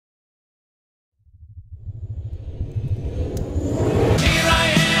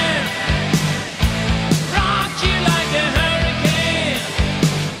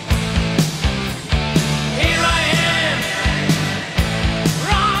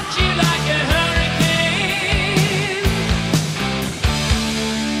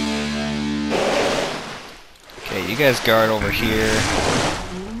guys guard over here.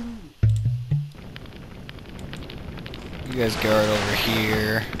 You guys guard over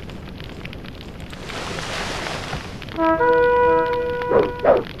here.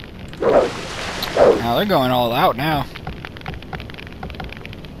 Now they're going all out now.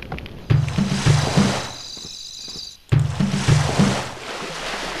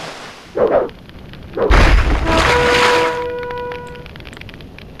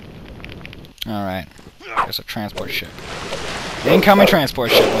 Alright. There's a transport ship. Incoming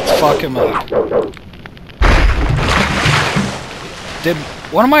transport ship. Let's fuck him up. Did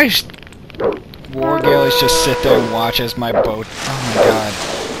one of my war galleys just sit there and watch as my boat... Oh my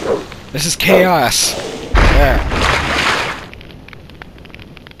god. This is chaos. There.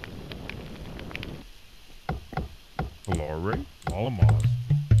 Glory. Alamos.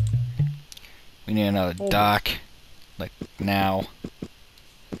 We need another dock. Like, now.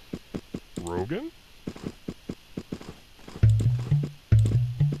 Rogan?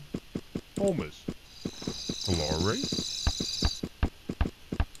 Holmes. Glory.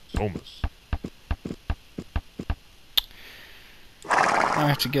 Somas. I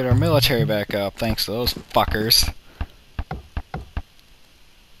have to get our military back up, thanks to those fuckers.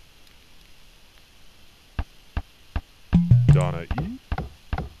 Donna E.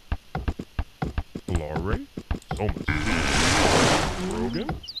 Glory. Somas. Rogan.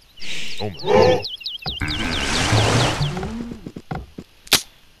 Somas.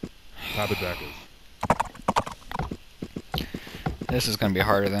 Tabernacles. This is gonna be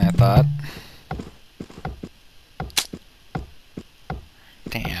harder than I thought.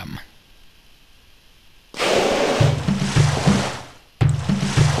 Damn.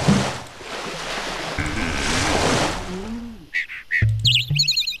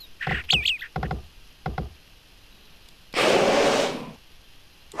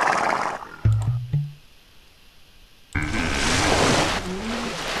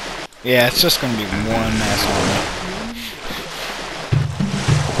 Yeah, it's just gonna be one mass army.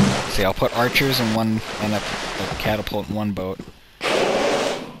 See, I'll put archers in one and a catapult in one boat.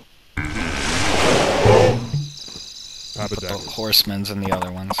 Put the horsemen's in the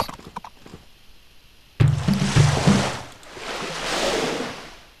other ones.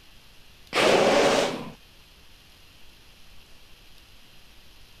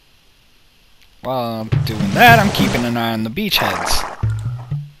 While I'm doing that, I'm keeping an eye on the beachheads.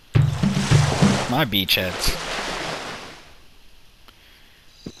 My beachheads.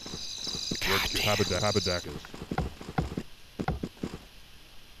 Haberdakers.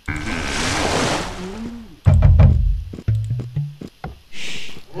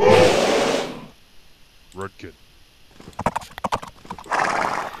 Rudkin.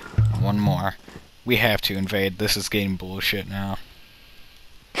 One more. We have to invade. This is getting bullshit now.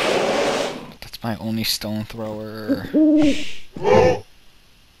 That's my only stone thrower.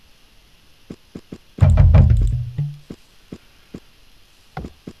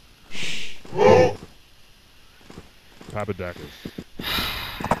 Haberdakers.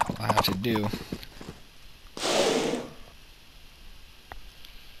 I'll have to do.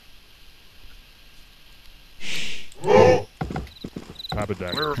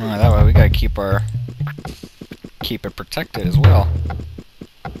 Haberdakers. That way we gotta keep it protected as well.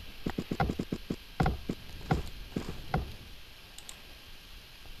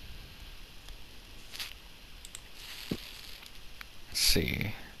 Let's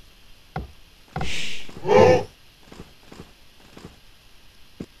see.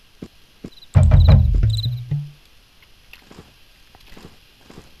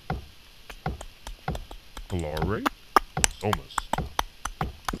 Glory. Somas.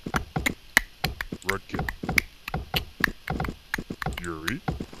 Rudkin. Yuri.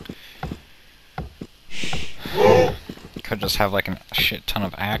 Could just have like a shit ton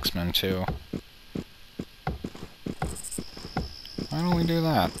of axemen too. Why don't we do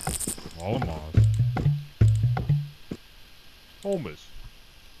that? Alamos. Holmes.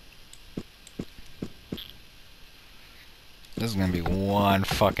 This is gonna be one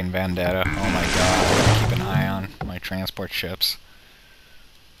fucking vendetta. Oh my god, I gotta keep an eye on my transport ships.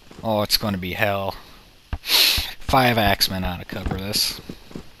 Oh, it's gonna be hell. 5 axemen ought to cover this.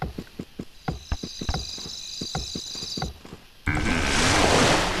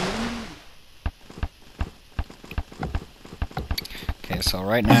 Okay, so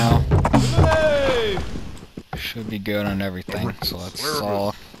right now should be good on everything. So let's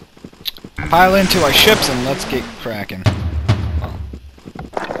all pile into our ships and let's get cracking. Well,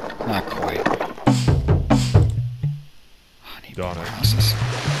 not quite. I need more houses.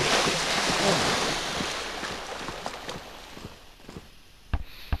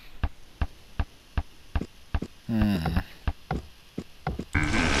 Hmm.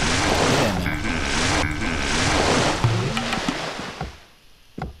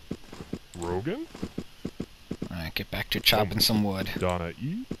 Rogan. Alright, get back to chopping some wood. Donna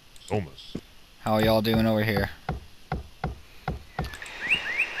E. Somas. How are y'all doing over here?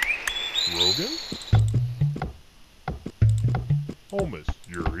 Rogan. Holmes.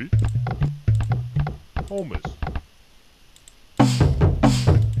 Yuri. Holmes.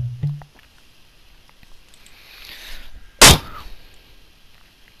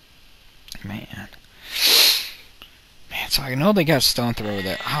 Man. Man, so I know they got stone thrower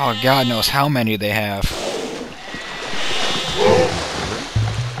there. Oh, God knows how many they have.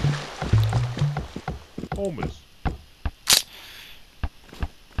 Holmes.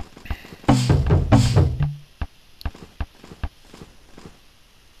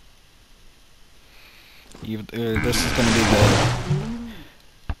 This is going to be the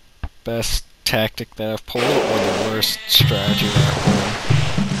best tactic that I've pulled, or the worst strategy that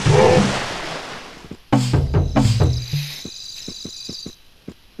I've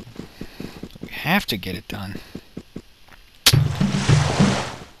pulled. We have to get it done.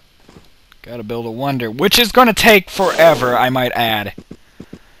 Gotta build a wonder, which is going to take forever, I might add.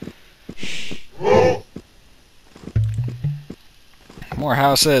 More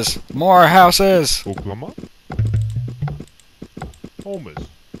houses! More houses! Oklahoma. Holmes.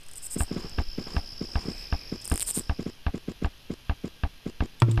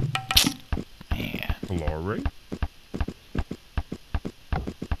 Man. Kalare.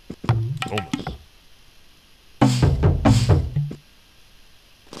 Holmes.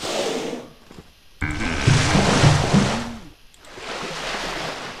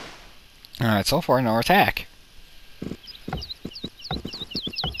 Alright, so far no attack.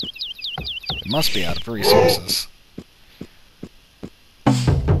 It must be out of resources.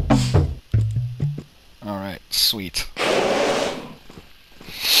 Alright, sweet.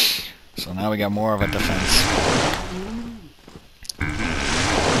 So now we got more of a defense.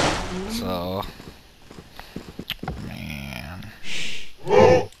 So... Man...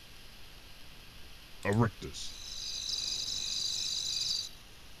 Erectus.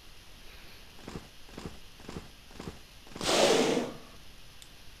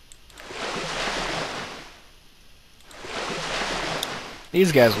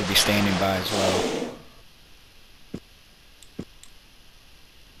 These guys will be standing by as well.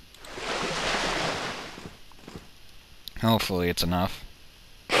 Hopefully it's enough.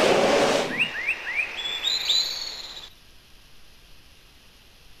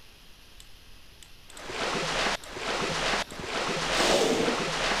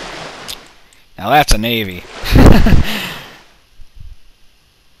 Now that's a navy.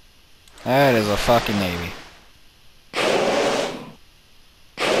 That is a fucking navy.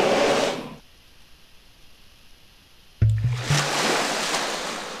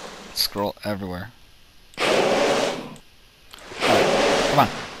 Scroll everywhere. Alright, come on.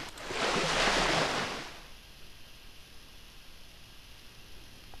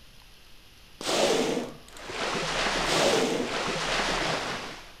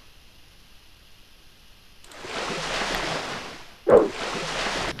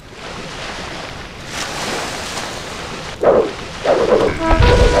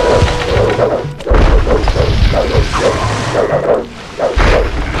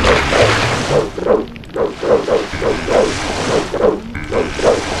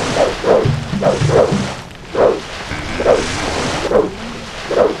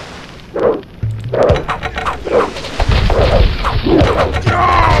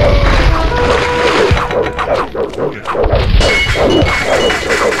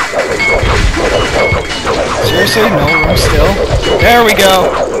 Seriously? No room still? There we go!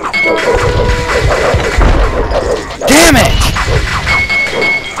 Damn it!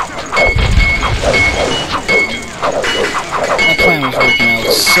 My plan was working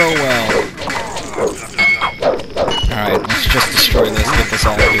out so well. Alright, let's just destroy this, get this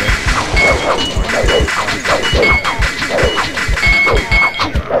out of here.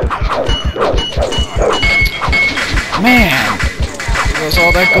 Man! There was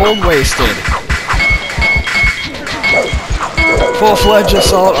all that gold wasted. Full-fledged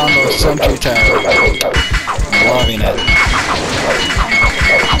assault on the sentry tower. I'm loving it.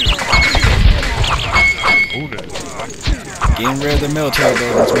 Getting rid of the military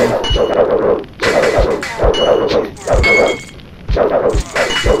buildings, man.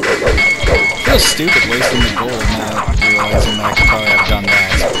 Feels stupid wasting the gold now, realizing that I could probably have done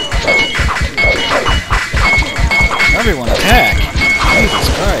that. Everyone attack! Jesus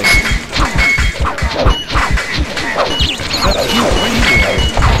Christ. That's you, what are you doing?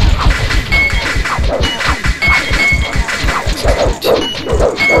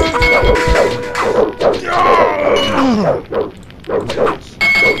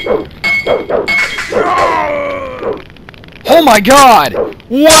 Oh my god!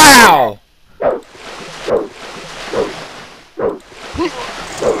 Wow!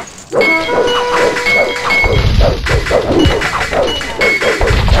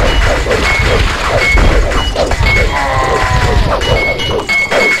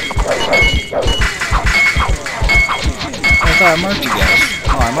 I thought I marked you guys.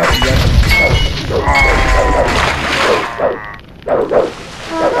 Oh, I marked you guys.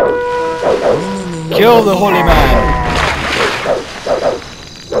 Kill the holy man!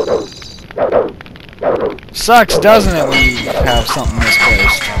 Sucks, doesn't it, when you have something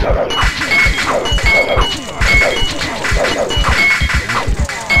misplaced?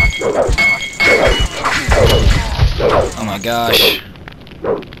 Oh my gosh.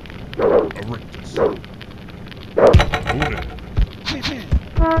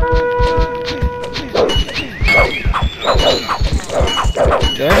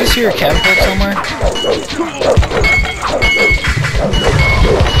 Did I just hear a catapult somewhere?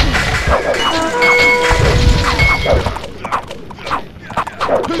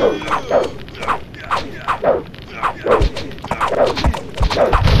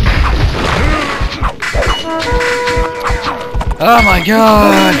 Oh my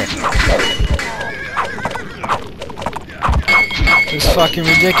god! This is fucking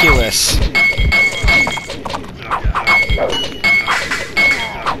ridiculous.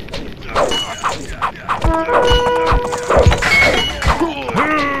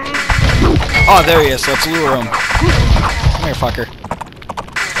 Oh, there he is. Let's lure him. Come here, fucker.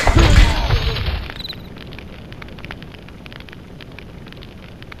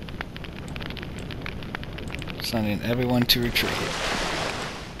 Sending everyone to retreat.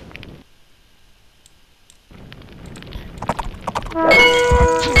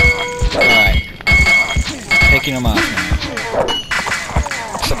 Alright. Picking him off now.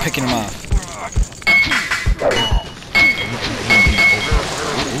 Stop picking him off.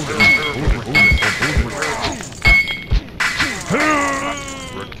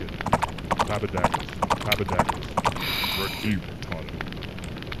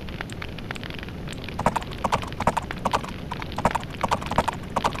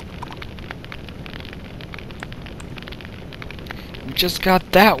 We just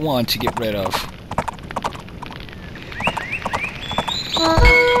got that one to get rid of.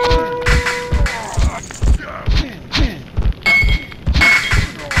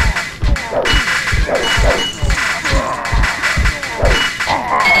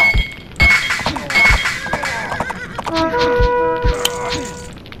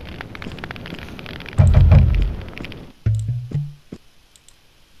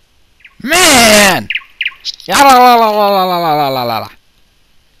 Man! La la la la la la la la la la.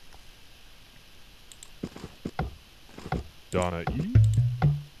 Donna E.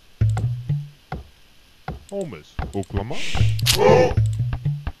 Holmes. Oklahoma.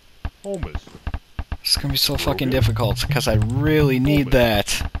 Holmes. It's gonna be so fucking difficult because I really need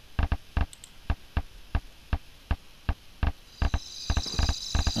that.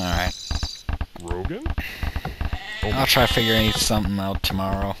 Alright. Rogan. I'll try figuring something out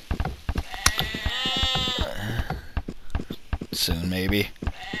tomorrow. Soon, maybe.